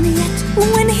 And yet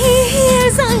when he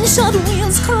hears unshod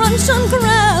wheels crunch on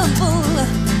gravel,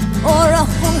 or a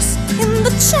horse in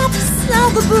the chaps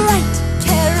of a bright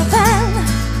caravan,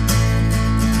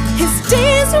 his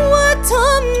days were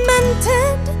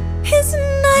tormented, his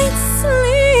night's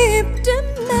sleep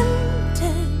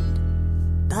demented,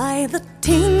 by the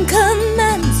tinker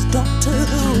man's daughter,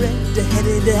 the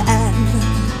red-headed Anne.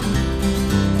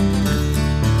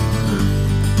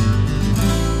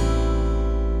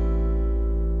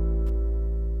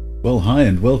 Well, hi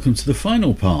and welcome to the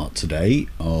final part today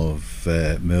of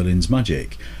Merlin's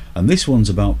Magic. And this one's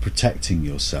about protecting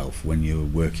yourself when you're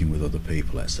working with other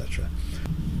people, etc.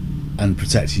 And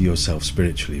protecting yourself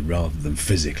spiritually rather than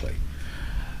physically.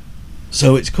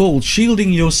 So it's called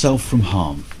Shielding Yourself from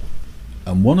Harm.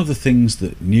 And one of the things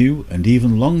that new and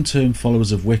even long-term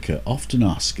followers of Wicca often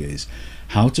ask is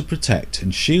how to protect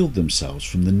and shield themselves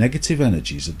from the negative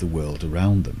energies of the world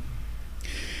around them.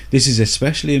 This is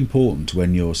especially important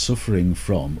when you're suffering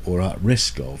from or at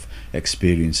risk of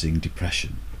experiencing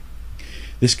depression.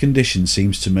 This condition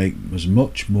seems to make us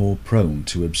much more prone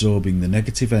to absorbing the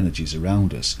negative energies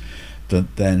around us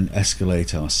that then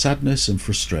escalate our sadness and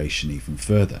frustration even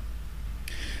further.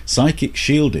 Psychic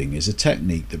shielding is a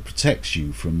technique that protects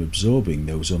you from absorbing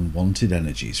those unwanted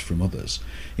energies from others,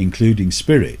 including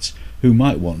spirits who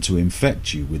might want to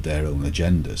infect you with their own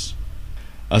agendas.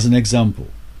 As an example,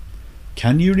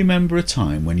 can you remember a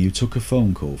time when you took a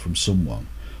phone call from someone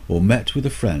or met with a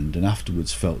friend and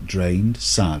afterwards felt drained,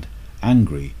 sad,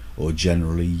 angry, or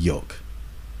generally yuck?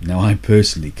 Now, I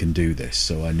personally can do this,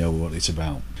 so I know what it's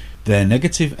about. Their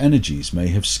negative energies may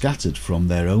have scattered from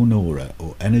their own aura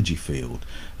or energy field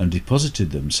and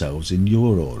deposited themselves in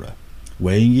your aura,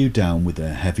 weighing you down with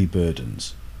their heavy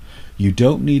burdens. You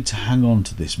don't need to hang on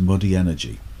to this muddy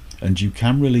energy, and you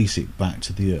can release it back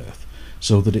to the earth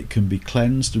so that it can be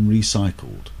cleansed and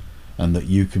recycled, and that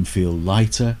you can feel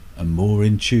lighter and more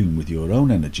in tune with your own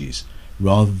energies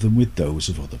rather than with those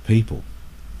of other people.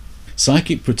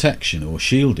 Psychic protection or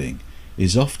shielding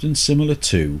is often similar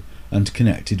to and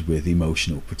connected with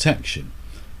emotional protection,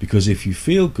 because if you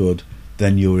feel good,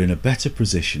 then you're in a better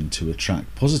position to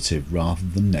attract positive rather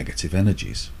than negative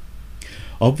energies.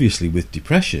 Obviously, with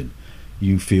depression,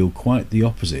 you feel quite the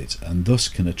opposite and thus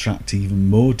can attract even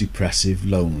more depressive,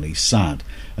 lonely, sad,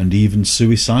 and even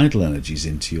suicidal energies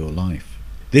into your life.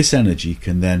 This energy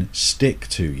can then stick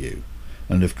to you,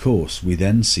 and of course we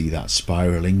then see that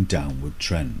spiralling downward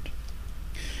trend.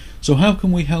 So how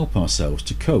can we help ourselves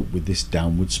to cope with this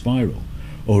downward spiral,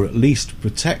 or at least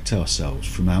protect ourselves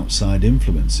from outside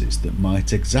influences that might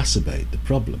exacerbate the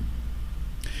problem?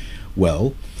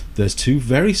 Well, there's two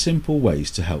very simple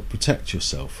ways to help protect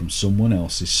yourself from someone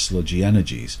else's sludgy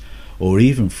energies, or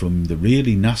even from the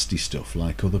really nasty stuff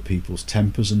like other people's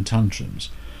tempers and tantrums,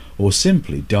 or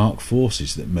simply dark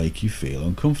forces that make you feel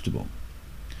uncomfortable.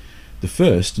 The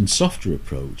first and softer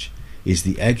approach is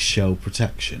the eggshell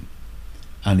protection,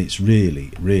 and it's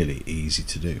really, really easy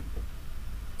to do.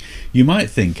 You might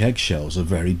think eggshells are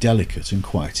very delicate and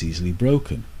quite easily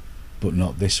broken, but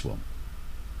not this one.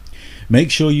 Make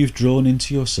sure you've drawn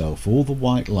into yourself all the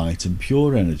white light and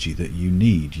pure energy that you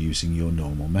need using your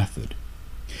normal method.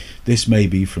 This may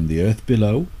be from the earth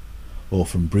below, or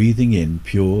from breathing in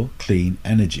pure, clean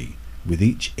energy with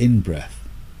each in-breath,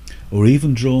 or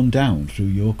even drawn down through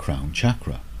your crown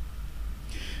chakra.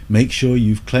 Make sure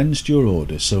you've cleansed your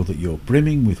aura so that you're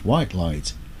brimming with white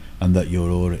light and that your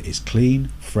aura is clean,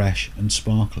 fresh and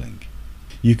sparkling.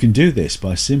 You can do this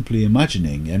by simply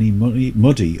imagining any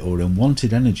muddy or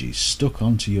unwanted energies stuck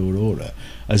onto your aura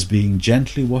as being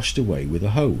gently washed away with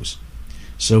a hose,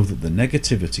 so that the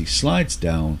negativity slides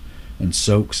down and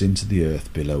soaks into the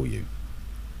earth below you.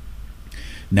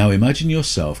 Now imagine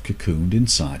yourself cocooned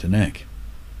inside an egg.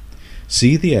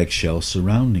 See the eggshell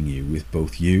surrounding you with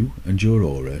both you and your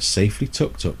aura safely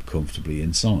tucked up comfortably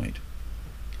inside.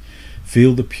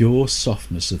 Feel the pure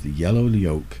softness of the yellow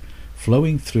yolk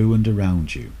flowing through and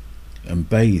around you, and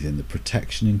bathe in the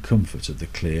protection and comfort of the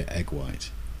clear egg white.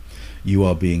 You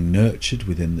are being nurtured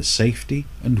within the safety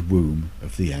and womb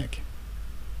of the egg.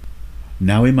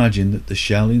 Now imagine that the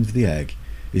shell of the egg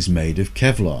is made of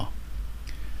Kevlar,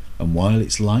 and while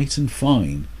it's light and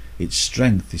fine, its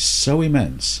strength is so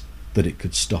immense that it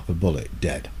could stop a bullet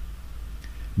dead.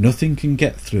 Nothing can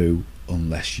get through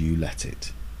unless you let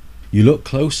it. You look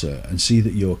closer and see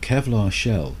that your Kevlar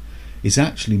shell is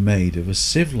actually made of a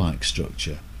sieve-like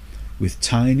structure with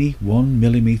tiny 1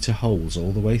 millimeter holes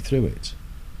all the way through it.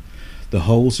 The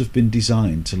holes have been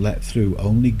designed to let through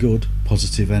only good,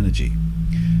 positive energy,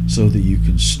 so that you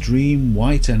can stream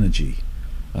white energy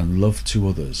and love to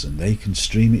others, and they can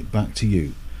stream it back to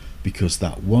you, because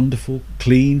that wonderful,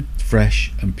 clean,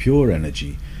 fresh and pure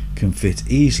energy can fit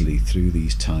easily through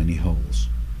these tiny holes.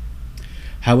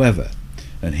 However,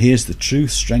 and here's the true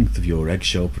strength of your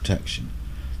eggshell protection,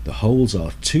 the holes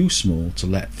are too small to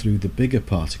let through the bigger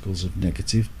particles of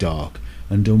negative, dark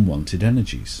and unwanted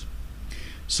energies.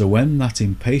 So when that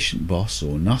impatient boss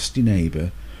or nasty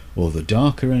neighbour or the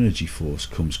darker energy force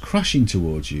comes crashing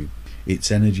towards you,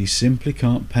 its energy simply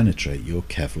can't penetrate your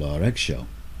Kevlar eggshell.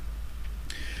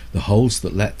 The holes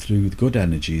that let through the good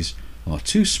energies are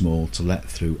too small to let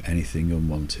through anything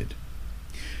unwanted.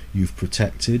 You've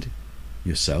protected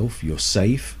yourself, you're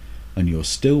safe, and you're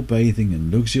still bathing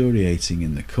and luxuriating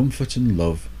in the comfort and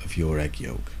love of your egg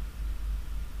yolk.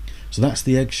 So that's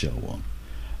the eggshell one.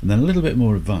 And then a little bit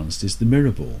more advanced is the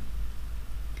mirror ball.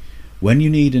 When you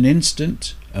need an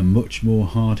instant and much more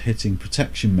hard-hitting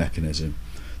protection mechanism,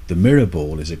 the mirror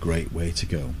ball is a great way to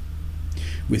go.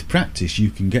 With practice you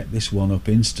can get this one up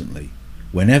instantly,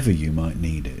 whenever you might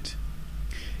need it.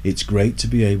 It's great to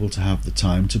be able to have the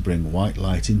time to bring white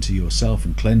light into yourself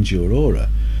and cleanse your aura,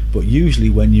 but usually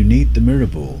when you need the mirror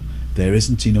ball, there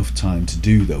isn't enough time to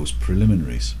do those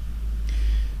preliminaries.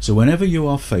 So whenever you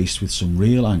are faced with some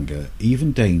real anger,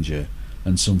 even danger,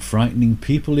 and some frightening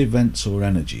people, events or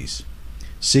energies,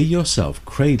 see yourself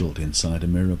cradled inside a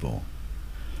mirror ball.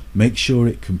 Make sure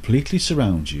it completely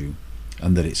surrounds you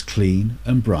and that it's clean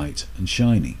and bright and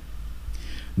shiny.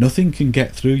 Nothing can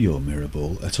get through your mirror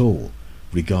ball at all,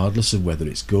 regardless of whether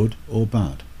it's good or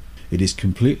bad. It is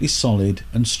completely solid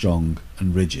and strong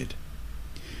and rigid.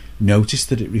 Notice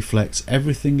that it reflects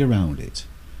everything around it,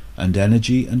 and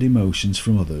energy and emotions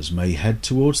from others may head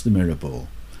towards the mirror ball,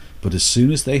 but as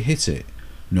soon as they hit it,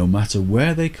 no matter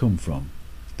where they come from,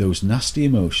 those nasty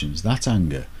emotions, that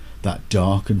anger, that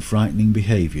dark and frightening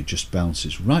behaviour just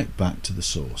bounces right back to the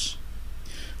source.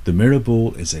 The mirror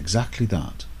ball is exactly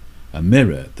that, a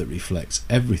mirror that reflects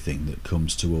everything that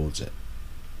comes towards it.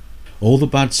 All the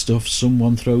bad stuff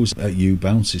someone throws at you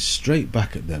bounces straight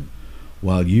back at them,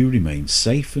 while you remain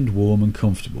safe and warm and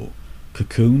comfortable,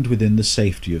 cocooned within the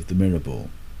safety of the mirror ball.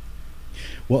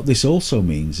 What this also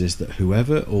means is that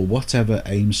whoever or whatever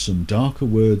aims some darker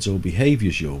words or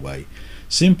behaviours your way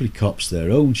simply cops their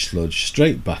own sludge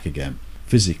straight back again,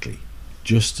 physically,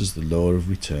 just as the law of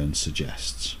return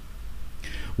suggests.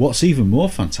 What's even more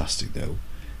fantastic though,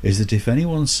 is that if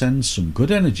anyone sends some good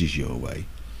energies your way,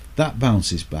 that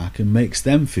bounces back and makes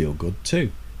them feel good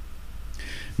too.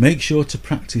 Make sure to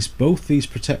practice both these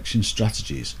protection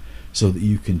strategies so that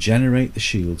you can generate the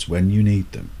shields when you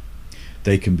need them.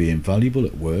 They can be invaluable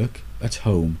at work, at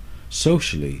home,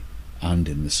 socially, and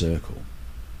in the circle.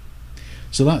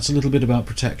 So that's a little bit about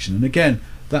protection, and again,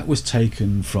 that was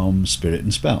taken from Spirit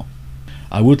and Spell.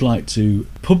 I would like to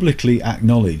publicly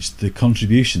acknowledge the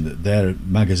contribution that their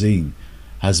magazine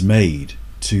has made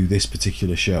to this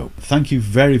particular show. Thank you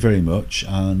very, very much,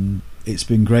 and it's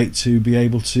been great to be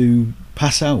able to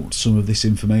pass out some of this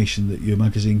information that your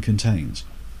magazine contains.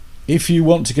 If you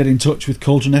want to get in touch with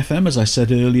Cauldron FM, as I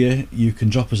said earlier, you can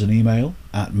drop us an email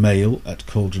at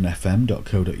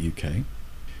mail@cauldronfm.co.uk.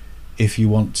 If you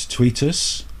want to tweet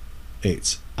us,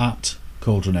 it's at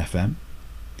Cauldron FM.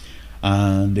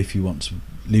 And if you want to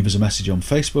leave us a message on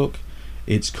Facebook,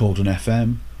 it's Cauldron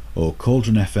FM or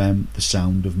Cauldron FM, the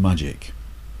sound of magic.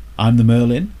 I'm the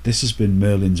Merlin. This has been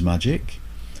Merlin's Magic.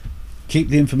 Keep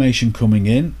the information coming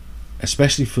in,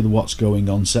 especially for the What's Going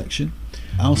On section.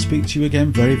 I'll speak to you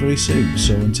again very, very soon.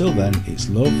 So until then, it's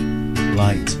love,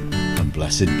 light, and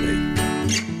blessed be.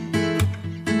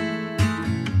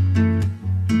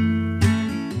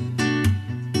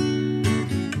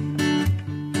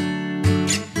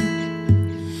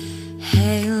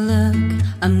 Hey, look,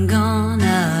 I'm gone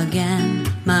again.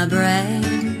 My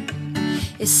brain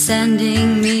is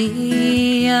sending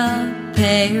me up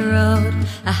a road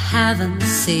I haven't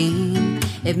seen.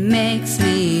 It makes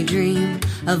me dream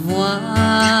of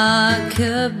what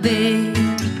could be.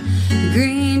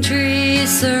 Green trees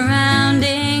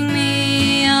surrounding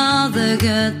me, all the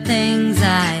good things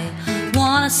I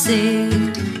wanna see.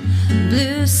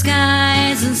 Blue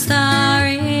skies and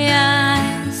starry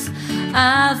eyes,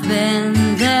 I've been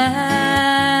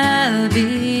there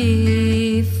before.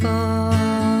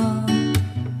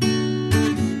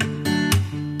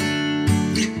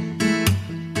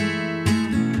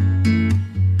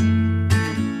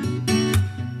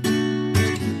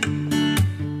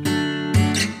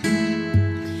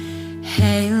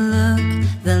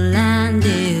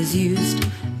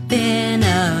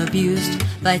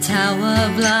 By tower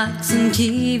blocks and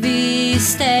TV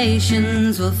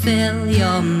stations will fill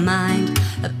your mind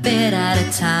a bit at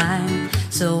a time.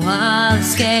 So I'll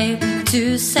escape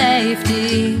to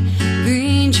safety.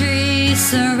 Green trees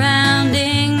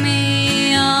surrounding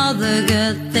me, all the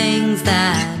good things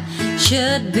that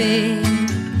should be.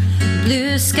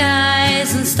 Blue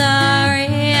skies and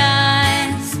starry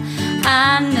eyes,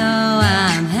 I know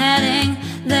I'm heading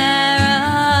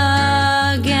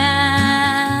there again.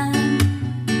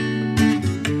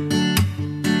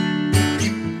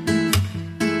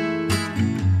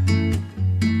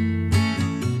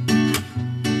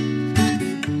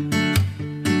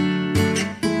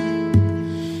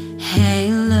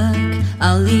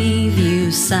 I'll leave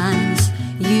you signs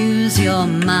lose your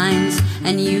minds,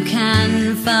 and you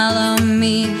can follow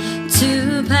me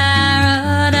to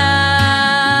paradise.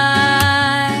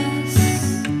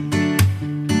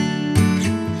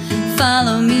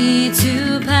 Follow me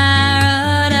to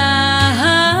paradise.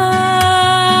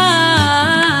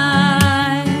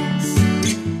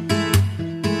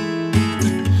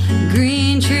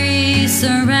 Green trees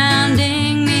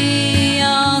surrounding me,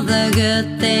 all the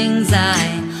good things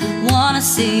I wanna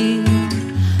see.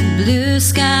 Blue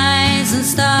skies and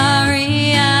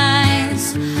starry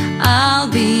eyes, I'll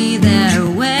be there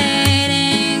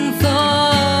waiting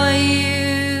for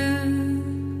you.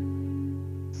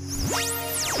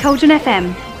 Cauldron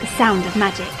FM, the sound of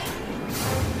magic.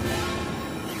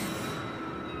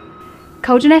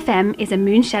 Cauldron FM is a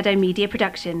Moonshadow Media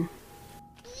production.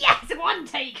 Yes, one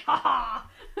take! Ha ha!